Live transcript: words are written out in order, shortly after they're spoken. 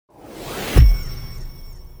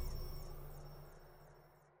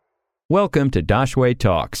Welcome to Daxue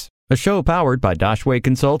Talks, a show powered by Daxue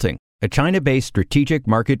Consulting, a China-based strategic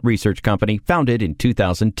market research company founded in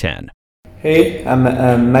 2010. Hey, I'm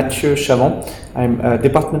Mathieu Chavon. I'm a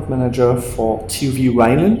department manager for TÜV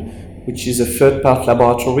Rheinland, which is a third-party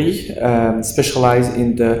laboratory specialized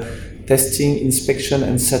in the testing, inspection,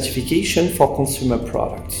 and certification for consumer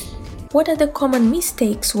products. What are the common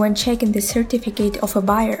mistakes when checking the certificate of a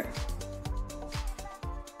buyer?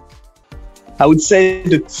 I would say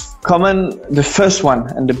the first one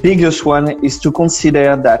and the biggest one is to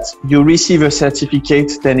consider that you receive a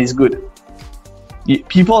certificate, then it's good.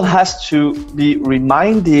 People have to be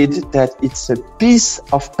reminded that it's a piece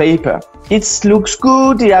of paper. It looks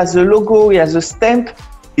good, it has a logo, it has a stamp,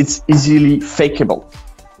 it's easily fakeable.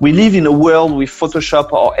 We live in a world with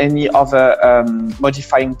Photoshop or any other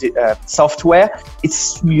modifying software.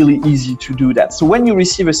 It's really easy to do that. So when you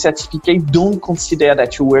receive a certificate, don't consider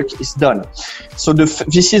that your work is done. So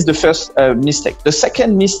this is the first mistake. The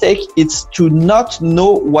second mistake is to not know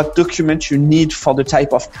what document you need for the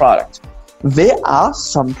type of product. There are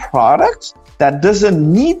some products that doesn't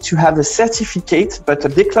need to have a certificate, but a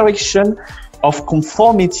declaration of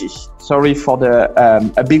conformity. Sorry for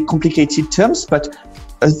the a bit complicated terms, but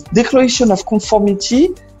a declaration of conformity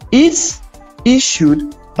is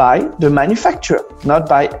issued by the manufacturer, not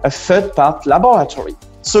by a third-party laboratory.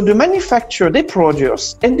 So the manufacturer, they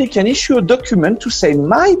produce and they can issue a document to say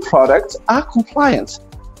my products are compliant.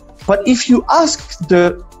 But if you ask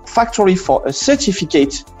the factory for a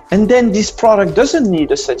certificate and then this product doesn't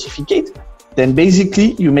need a certificate, then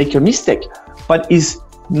basically you make a mistake. But it's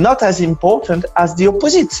not as important as the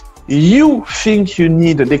opposite. You think you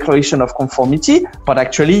need a declaration of conformity, but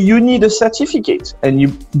actually you need a certificate and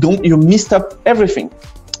you messed up everything.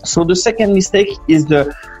 So the second mistake is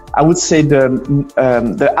the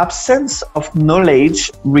absence of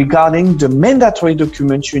knowledge regarding the mandatory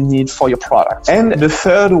documents you need for your product. And the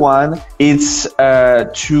third one is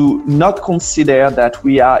to not consider that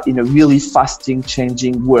we are in a really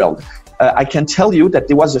changing world. I can tell you that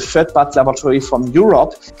there was a third-party laboratory from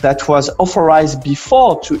Europe that was authorized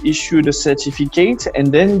before to issue the certificate,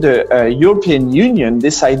 and then the European Union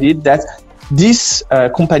decided that this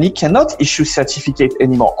company cannot issue certificate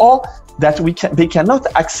anymore, or that they cannot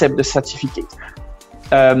accept the certificate.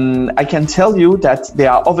 I can tell you that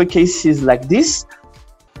there are other cases like this,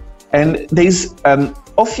 and there's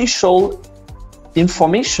official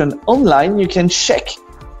information online you can check,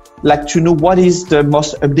 like to know what is the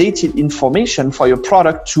most updated information for your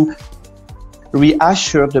product to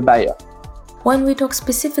reassure the buyer. When we talk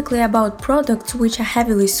specifically about products which are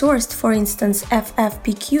heavily sourced, for instance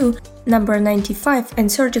FFPQ, number 95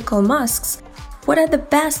 and surgical masks, what are the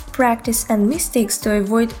best practice and mistakes to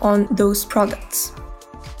avoid on those products?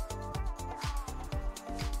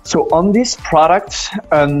 So on this product,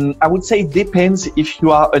 I would say it depends if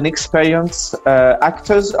you are an experienced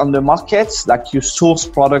actor on the market, like you source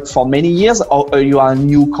products for many years, or you are a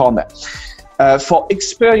newcomer. For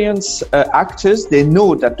experienced actors, they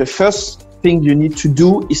know that the first thing you need to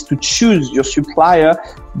do is to choose your supplier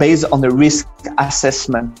based on the risk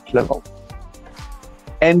assessment level.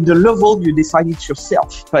 And the level, you decide it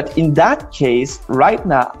yourself. But in that case, right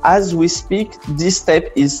now, as we speak, this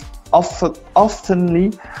step is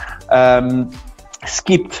oftenly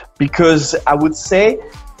skipped, because I would say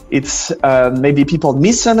it's maybe people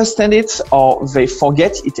misunderstand it or they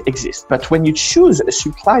forget it exists. But when you choose a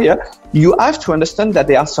supplier, you have to understand that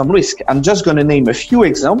there are some risks. I'm just going to name a few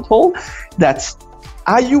examples. That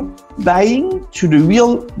are you buying to the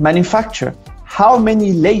real manufacturer? How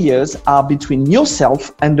many layers are between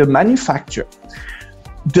yourself and the manufacturer?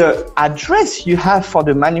 The address you have for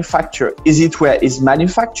the manufacturer, is it where it's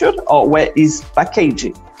manufactured or where is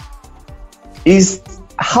packaging?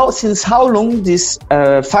 Since how long this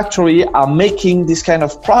factory are making this kind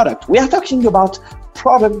of product? We are talking about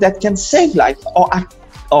product that can save life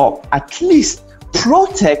or at least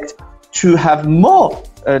protect to have more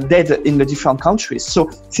dead in the different countries.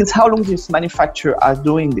 So since how long this manufacturer are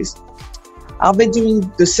doing this? Are they doing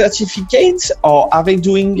the certificate, or are they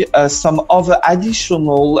doing some other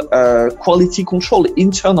additional quality control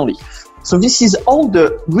internally? So this is all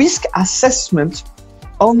the risk assessment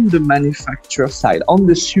on the manufacturer side, on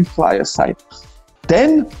the supplier side.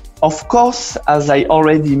 Then, of course, as I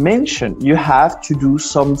already mentioned, you have to do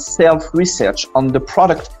some self-research on the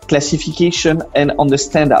product classification and on the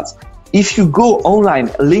standards. If you go online,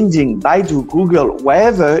 LinkedIn, Baidu, Google,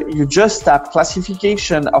 wherever, you just tap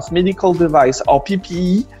classification of medical device or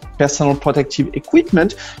PPE, personal protective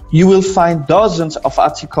equipment, you will find dozens of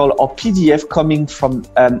articles or PDF coming from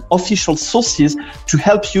official sources to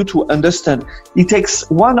help you to understand. It takes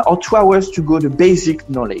 1 or 2 hours to go to basic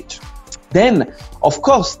knowledge. Then, of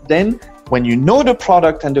course, when you know the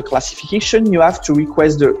product and the classification, you have to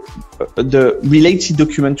request the related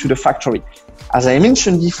document to the factory. As I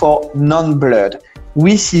mentioned before, non-blurred.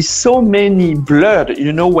 We see so many blurred,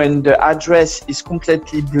 when the address is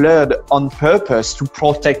completely blurred on purpose to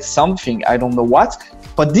protect something, I don't know what,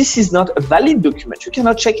 but this is not a valid document. You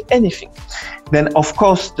cannot check anything. Then, of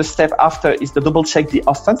course, the step after is to double check the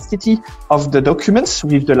authenticity of the documents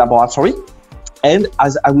with the laboratory. And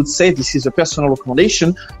as I would say, this is a personal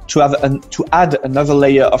recommendation to add another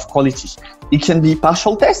layer of quality. It can be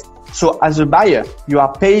partial test. So as a buyer, you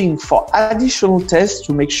are paying for additional tests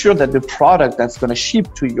to make sure that the product that's going to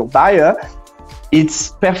ship to your buyer, it's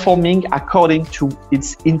performing according to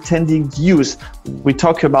its intended use. We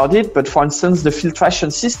talk about it, but for instance, the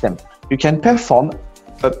filtration system, you can perform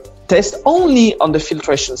a test only on the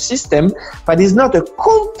filtration system, but it's not a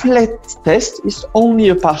complete test, it's only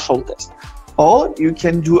a partial test. Or you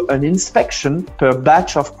can do an inspection per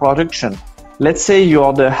batch of production. Let's say you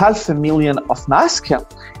order 500,000 of masks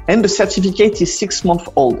and the certificate is 6 months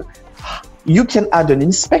old. You can add an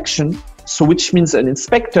inspection, so which means an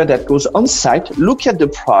inspector that goes on site, look at the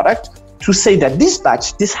product to say that this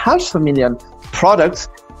batch, this 500,000 products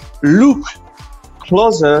look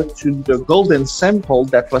closer to the golden sample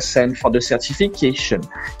that was sent for the certification.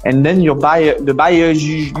 And then the buyers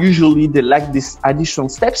usually they like these additional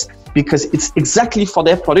steps because it's exactly for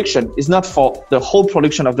their production. It's not for the whole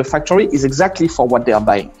production of the factory, it's exactly for what they are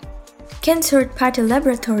buying. Can third-party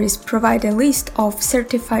laboratories provide a list of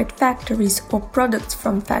certified factories or products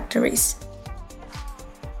from factories?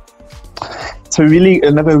 It's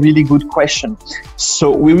another really good question.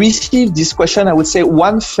 So we receive this question, I would say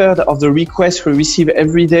 1/3 of the requests we receive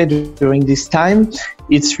every day during this time,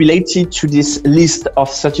 it's related to this list of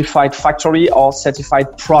certified factory or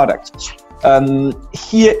certified product.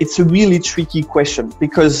 Here, it's a really tricky question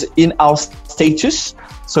because in our status,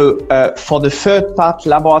 for the third-party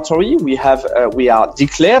laboratory, we are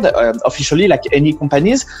declared officially like any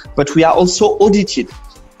companies, but we are also audited.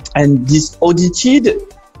 And this audited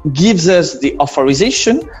gives us the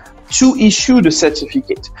authorization to issue the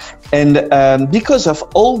certificate. And because of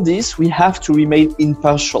all this, we have to remain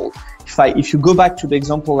impartial. If you go back to the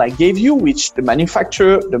example I gave you, which the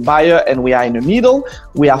manufacturer, the buyer, and we are in the middle,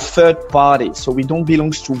 we are third party, so we don't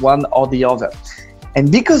belong to one or the other.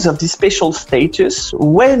 And because of this special status,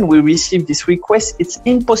 when we receive this request, it's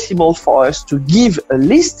impossible for us to give a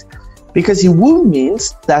list because it would mean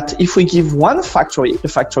that if we give one factory, the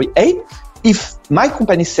factory A, if my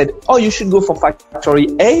company said, oh, you should go for factory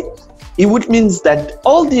A, it would mean that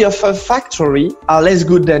all the other factories are less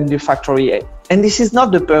good than the factory A. And this is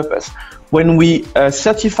not the purpose. When we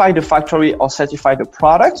certify the factory or certify the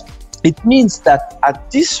product, it means that at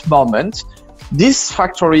this moment, this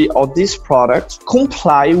factory or this product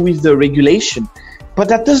comply with the regulation. But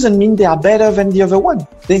that doesn't mean they are better than the other one.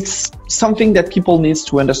 It's something that people need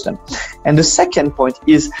to understand. And the second point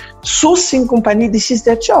is sourcing company, this is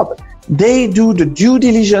their job. They do the due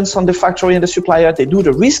diligence on the factory and the supplier. They do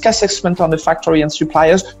the risk assessment on the factory and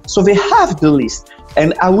suppliers. So they have the list.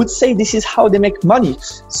 And I would say this is how they make money.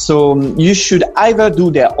 So you should either do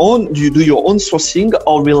your own sourcing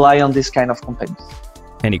or rely on this kind of companies.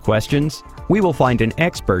 Any questions? We will find an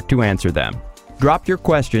expert to answer them. Drop your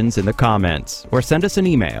questions in the comments or send us an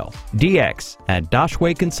email,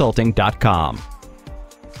 dx@dashwayconsulting.com.